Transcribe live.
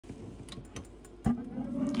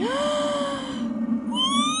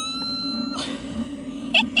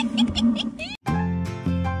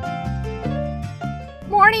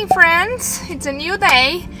morning, friends! It's a new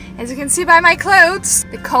day. As you can see by my clothes,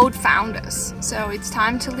 the cold found us. So it's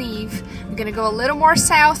time to leave. We're gonna go a little more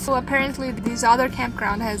south. So apparently this other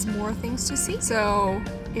campground has more things to see. So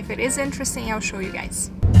if it is interesting, I'll show you guys.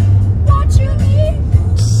 What you need,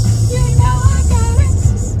 you know I got it.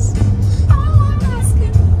 All I'm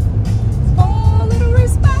asking is for a little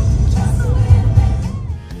respect, just a little bit.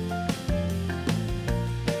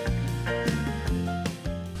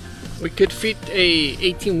 We could fit a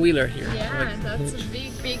 18-wheeler here. Yeah, that's a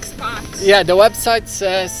big spot. Yeah, the website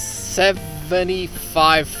says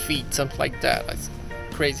 75 feet, something like that. That's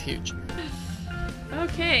crazy huge.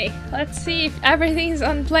 Okay, let's see if everything's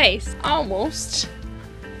on place. Almost.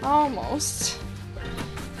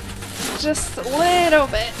 Just a little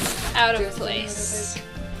bit out of place.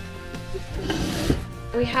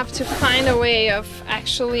 We have to find a way of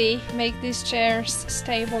actually make these chairs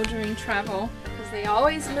stable during travel, because they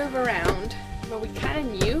always move around. But we kind of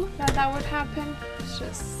knew that that would happen. It's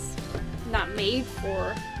just not made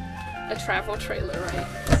for a travel trailer, right?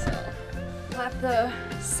 So let the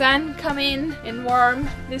sun come in and warm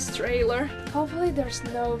this trailer. Hopefully there's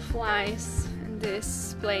no flies in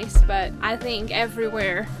this place, but I think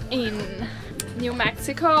everywhere in New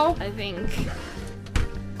Mexico, I think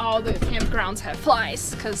all the campgrounds have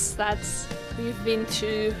flies, because we've been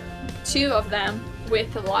to 2 of them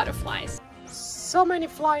with a lot of flies. So many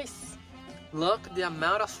flies! Look the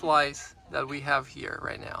amount of flies that we have here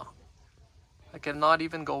right now. I cannot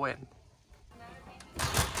even go in.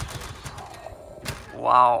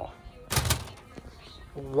 Wow.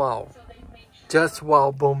 Wow. Just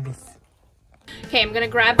wow, bombies. Okay, I'm gonna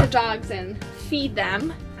grab the dogs and feed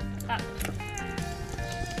them.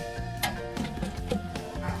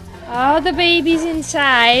 All the babies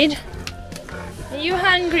inside. Are you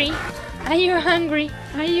hungry? Are you hungry?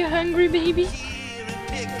 Are you hungry, baby?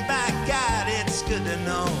 By God, it's good to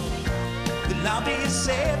know we'll all be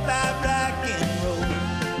saved by rock and roll.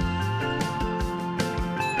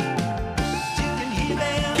 You can hear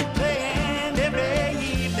them playing every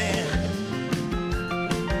evening.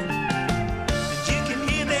 You can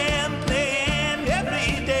hear them playing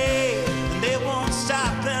every day. And they won't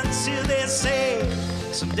stop until they say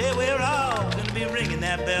someday we're all gonna be ringing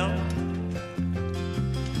that bell.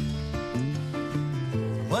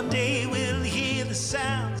 One day we'll hear the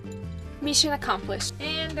sound. Mission accomplished.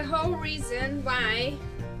 And the whole reason why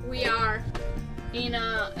we are in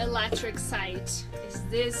an electric site is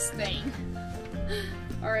this thing,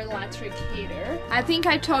 our electric heater. I think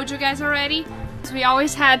I told you guys already, we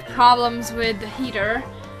always had problems with the heater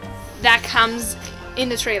that comes in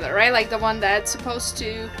the trailer, right? Like the one that's supposed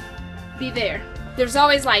to be there. There's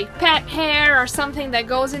always like pet hair or something that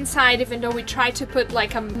goes inside, even though we try to put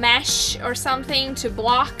like a mesh or something to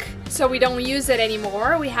block, so we don't use it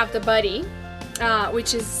anymore. We have the Buddy,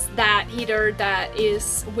 which is that heater that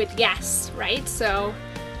is with gas, right? So,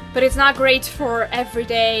 but it's not great for every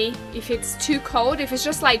day if it's too cold. If it's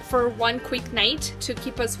just like for one quick night to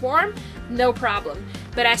keep us warm, no problem.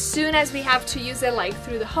 But as soon as we have to use it like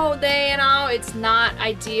through the whole day and all, it's not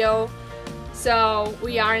ideal. So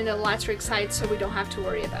we are in the electric side, so we don't have to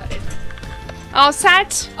worry about it. All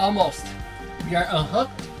set? Almost. We are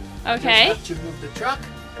unhooked. Okay. Just have to move the truck.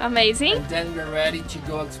 Amazing. And then we're ready to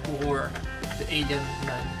go explore the alien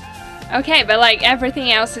land. Okay, but like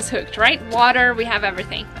everything else is hooked, right? Water, we have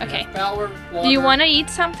everything. Okay. Power, water. Do you want to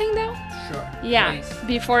eat something though? Sure. Yeah, Please.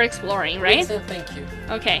 Before exploring, right? Please and thank you.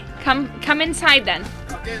 Okay, come inside then.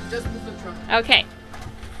 Okay, just move the truck. Okay.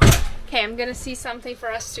 Okay, I'm gonna see something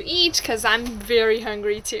for us to eat, because I'm very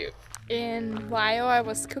hungry too. And while I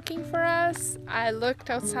was cooking for us, I looked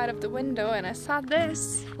outside of the window and I saw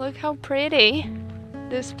this. Look how pretty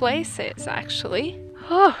this place is, actually.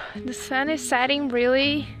 Oh, the sun is setting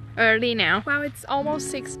really early now. Wow, it's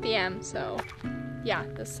almost 6 p.m. so yeah,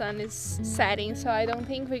 the sun is setting, so I don't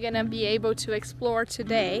think we're gonna be able to explore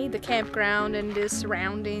today the campground and the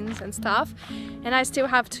surroundings and stuff. And I still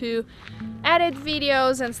have to edit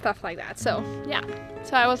videos and stuff like that, so yeah.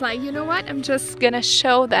 So I was like, you know what, I'm just gonna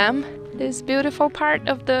show them this beautiful part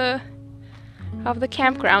of the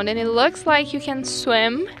campground. And it looks like you can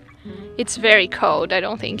swim. It's very cold, I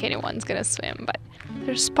don't think anyone's gonna swim, but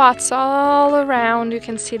there's spots all around. You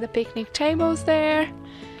can see the picnic tables there.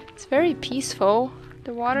 It's very peaceful.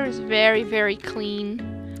 The water is very, very clean.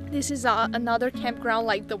 This is another campground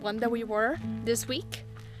like the one that we were this week,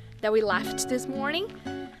 that we left this morning.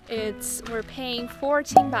 We're paying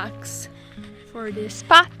 14 bucks for this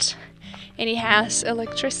spot, and it has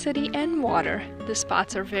electricity and water. The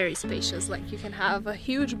spots are very spacious, like you can have a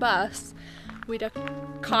huge bus with a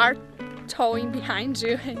car towing behind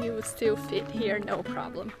you and you would still fit here, no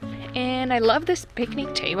problem. And I love this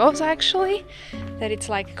picnic tables actually, that it's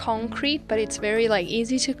like concrete, but it's very like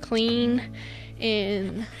easy to clean,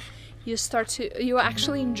 and you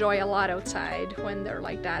actually enjoy a lot outside when they're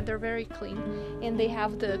like that. They're very clean, and they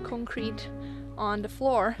have the concrete on the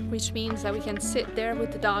floor, which means that we can sit there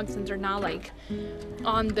with the dogs and they're not like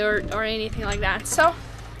on dirt or anything like that. So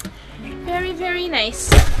very, very nice.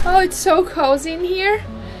 Oh, it's so cozy in here.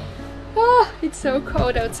 Oh, it's so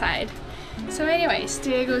cold outside. So anyways,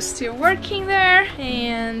 Diego's still working there,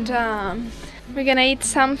 and we're gonna eat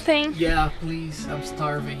something. Yeah, please, I'm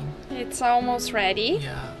starving. It's almost ready.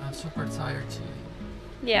 Yeah, I'm super tired too.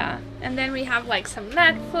 Yeah, and then we have like some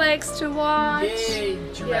Netflix to watch. Yay,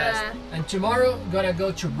 to rest. And tomorrow I'm gonna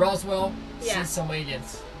go to Roswell, see some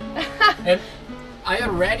aliens. And I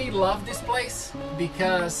already love this place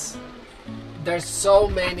because there's so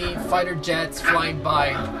many fighter jets flying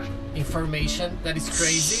by. Information that is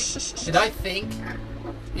crazy, and I think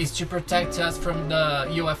it's to protect us from the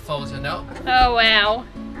UFOs, you know? Oh wow,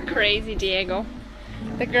 crazy Diego.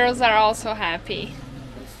 The girls are also happy.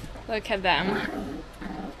 Look at them.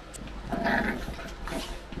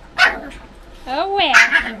 Oh wow.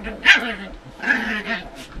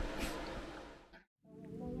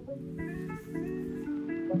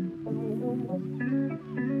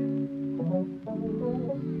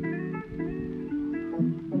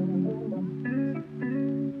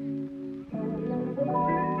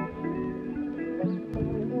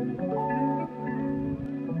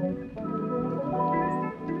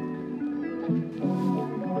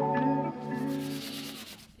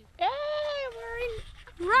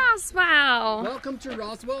 Roswell! Welcome to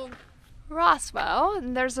Roswell. Roswell,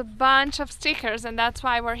 and there's a bunch of stickers, and that's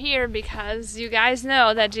why we're here, because you guys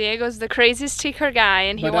know that Diego's the crazy sticker guy,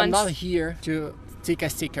 and he wants... I'm not here to take a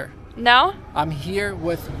sticker. No? I'm here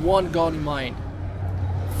with one goal in mind.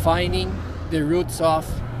 Finding the roots of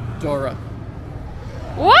Dora.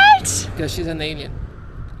 What? Because she's an alien.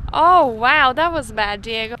 Oh wow, that was bad,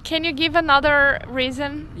 Diego. Can you give another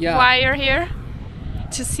reason why you're here?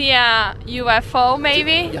 To see a UFO,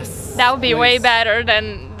 maybe? Yes. That would be way better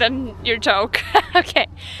than your joke. Okay.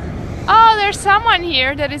 Oh, there's someone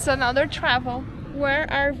here that is another travel.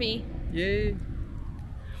 Where are we? Yay.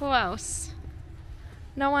 Who else?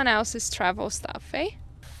 No one else is travel stuff, eh?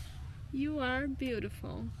 You are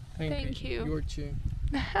beautiful. Thank you. You're too.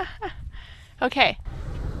 Okay.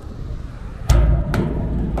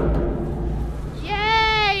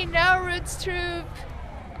 Yay! No Roots Troop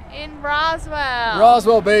in Roswell.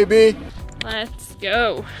 Roswell, baby. Let's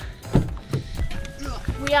go.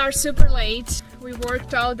 We are super late. We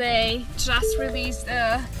worked all day, just released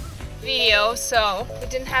a video, so we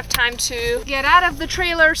didn't have time to get out of the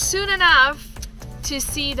trailer soon enough to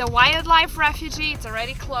see the wildlife refuge. It's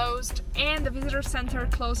already closed, and the visitor center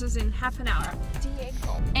closes in half an hour.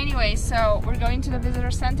 Diego. Anyway, so we're going to the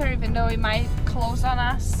visitor center, even though it might close on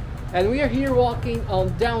us. And we are here walking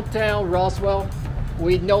on downtown Roswell.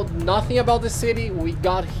 We know nothing about the city. We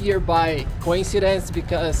got here by coincidence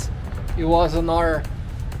because it was on our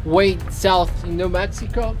way south in New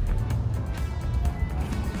Mexico.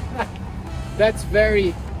 That's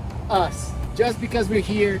very us. Just because we're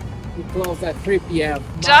here, we close at 3 p.m.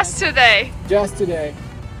 Just today. Just today.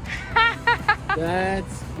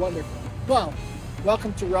 That's wonderful. Well,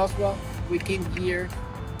 welcome to Roswell. We came here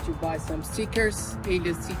to buy some stickers,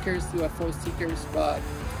 alien stickers, UFO stickers, but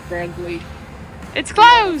apparently it's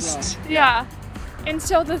closed. Yeah. And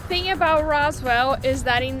so the thing about Roswell is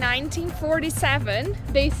that in 1947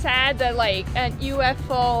 they said that like an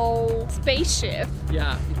UFO spaceship,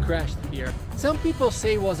 yeah, it crashed here. Some people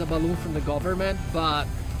say it was a balloon from the government, but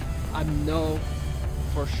I know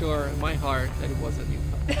for sure in my heart that it was a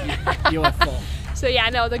UFO. So yeah,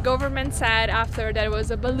 no, the government said after that it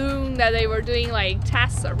was a balloon, that they were doing like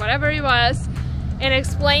tests or whatever it was, and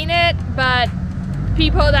explain it, but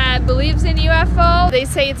people that believes in UFO, they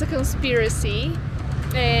say it's a conspiracy,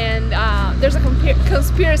 and there's a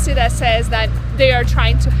conspiracy that says that they are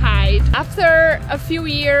trying to hide. After a few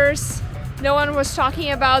years, no one was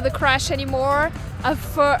talking about the crash anymore.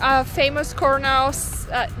 A famous colonel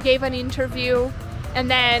gave an interview, and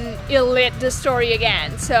then it lit the story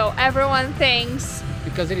again. So everyone thinks...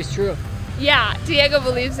 Because it is true. Yeah, Diego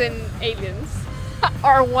believes in aliens.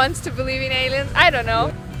 Or wants to believe in aliens. I don't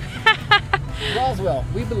know. Roswell,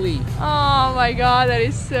 we believe. Oh my god, that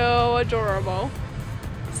is so adorable.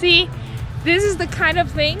 See, this is the kind of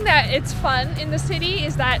thing that it's fun in the city,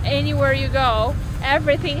 is that anywhere you go,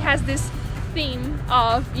 everything has this theme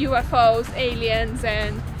of UFOs, aliens,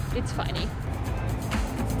 and it's funny.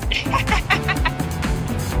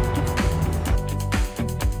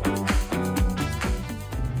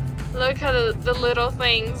 Look at the little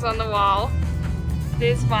things on the wall.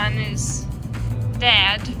 This one is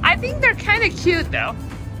dead. I think they're kind of cute though.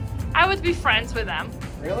 I would be friends with them.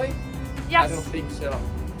 Really? Yes. I don't think so.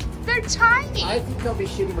 They're tiny. I think I'll be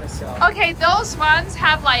shitting myself. Okay, those ones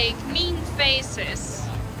have like mean faces.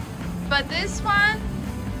 But this one,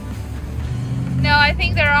 no, I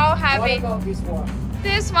think they're all happy. What about this one?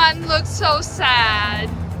 This one looks so sad.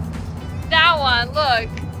 That one, look.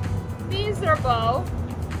 Miserable.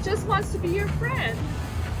 Just wants to be your friend.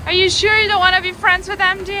 Are you sure you don't want to be friends with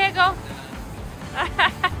them, Diego?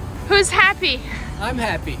 Who's happy? I'm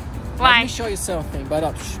happy. Why? Let me show you something, but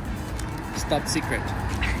it's top secret.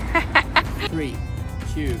 3,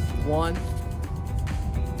 2, 1.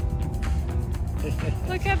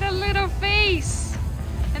 Look at the little face.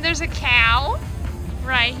 And there's a cow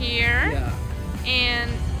right here. Yeah.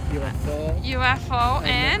 And UFO.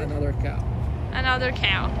 and another cow. Another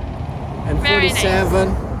cow. And Very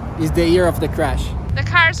 47 is the year of the crash. The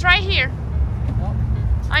car's right here. Oh.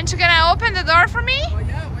 Aren't you gonna open the door for me? Oh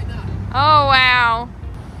yeah, why not? Oh wow.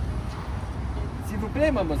 S'il vous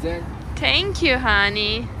plaît, mademoiselle. Thank you,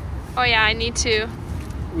 honey. Oh yeah, I need to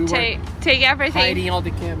We take were everything. hiding all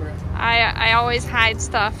the camera. I always hide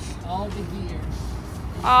stuff. All the gear.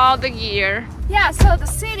 All the gear. Yeah, so the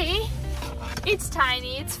city, it's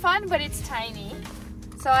tiny. It's fun, but it's tiny.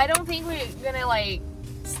 So I don't think we're gonna like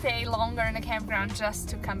stay longer in the campground just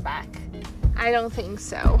to come back. I don't think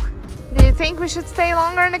so. Do you think we should stay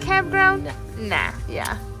longer in the campground? Nah,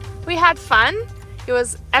 yeah. We had fun.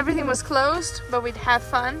 Everything was closed, but we'd have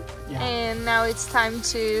fun. Yeah. And now it's time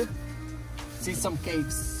to see some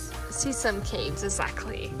caves. See some caves,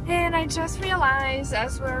 exactly. And I just realized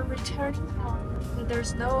as we're returning home that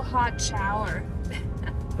there's no hot shower.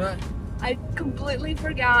 Huh? I completely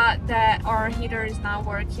forgot that our heater is not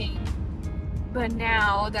working. But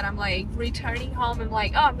now that I'm like returning home, I'm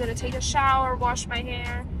like, oh, I'm gonna take a shower, wash my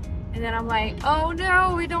hair. And then I'm like, oh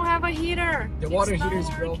no, we don't have a heater. The water heater is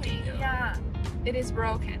broken. Yeah, it is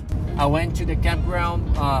broken. I went to the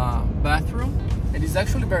campground bathroom. It is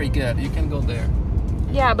actually very good. You can go there.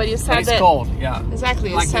 Yeah, but you said it's cold, yeah.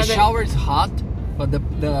 Exactly. Like the shower is hot, but the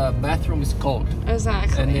bathroom is cold.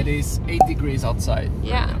 Exactly. And it is 8 degrees outside.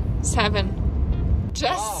 Yeah, 7.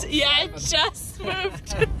 Just, yeah, 7. It just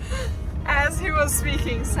moved. As he was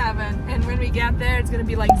speaking, 7. And when we get there, it's gonna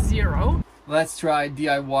be like 0. Let's try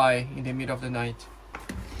DIY in the middle of the night.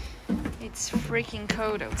 It's freaking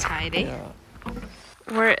cold outside, eh? Yeah.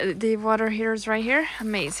 Where the water heater is right here.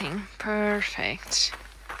 Amazing. Perfect.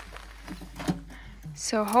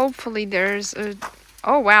 So hopefully there's a...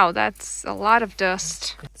 Oh wow, that's a lot of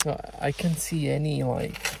dust. So I can't see any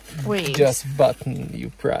like Wait. just button you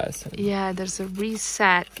press. Yeah, there's a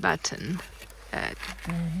reset button.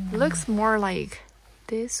 Looks more like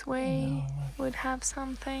this way would have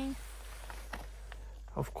something.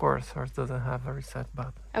 Of course, ours doesn't have a reset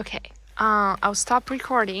button. Okay, I'll stop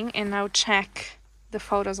recording and I'll check the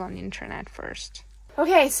photos on the internet first.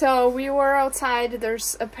 Okay, so we were outside.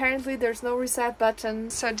 Apparently there's no reset button.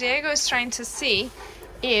 So Diego is trying to see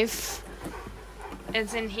if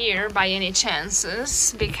it's in here by any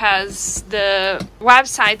chances, because the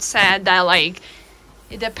website said that like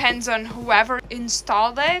it depends on whoever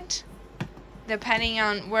installed it, depending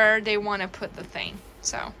on where they want to put the thing.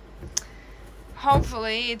 So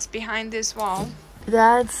hopefully it's behind this wall.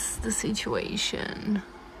 That's the situation.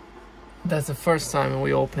 That's the first time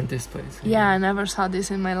we opened this place. Yeah, I never saw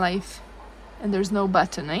this in my life. And there's no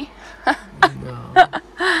button, eh? No.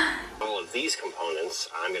 All of these components,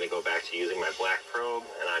 I'm going to go back to using my black probe,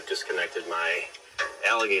 and I've disconnected my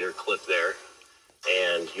alligator clip there.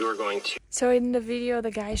 And you're going to... So in the video,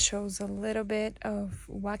 the guy shows a little bit of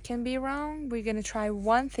what can be wrong. We're going to try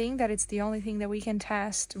one thing that it's the only thing that we can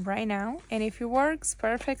test right now. And if it works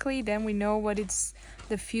perfectly, then we know what it's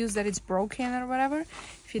the fuse that it's broken or whatever.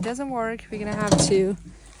 If it doesn't work, we're going to have to,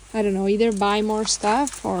 I don't know, either buy more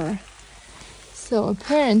stuff or... So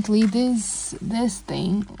apparently this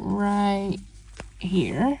thing right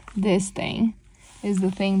here, this thing, is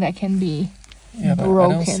the thing that can be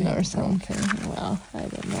broken or something. Well, I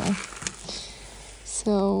don't know.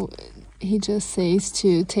 So he just says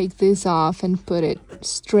to take this off and put it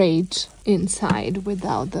straight inside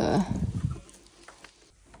without the...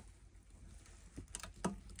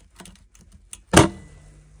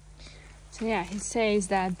 So yeah, he says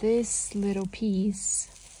that this little piece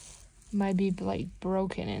might be like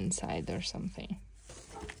broken inside or something.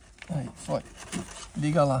 Aí, foi.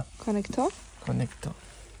 Liga lá. Conectou? Conectou.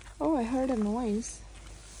 Oh, I heard a noise.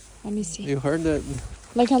 Let me see. You heard that?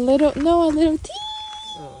 Like a little, no, a little tee.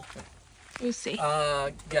 Oh, okay. We'll see.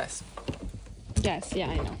 Gas. Yes, yeah,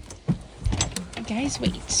 I know. Guys,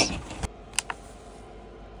 wait.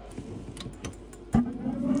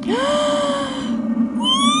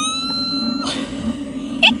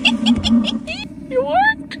 It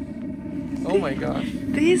worked! Oh my gosh.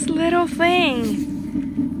 This little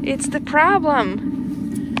thing, it's the problem.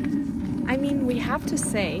 I mean, we have to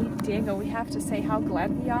say, Diego, we have to say how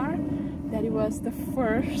glad we are that it was the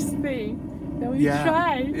first thing that we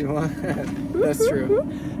tried. It was. That's true.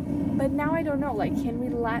 But now I don't know, like, can we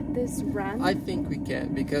let this run? I think we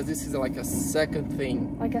can, because this is like a second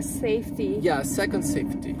thing. Like a safety? Yeah, second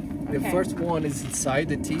safety. Okay. The first one is inside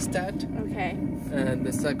the T-stat. Okay. And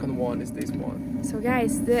the second one is this one. So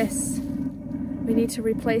guys, we need to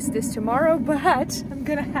replace this tomorrow, but I'm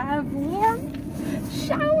gonna have warm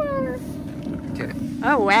shower. Okay.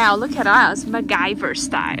 Oh wow, look at us, MacGyver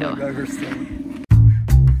style. MacGyver style.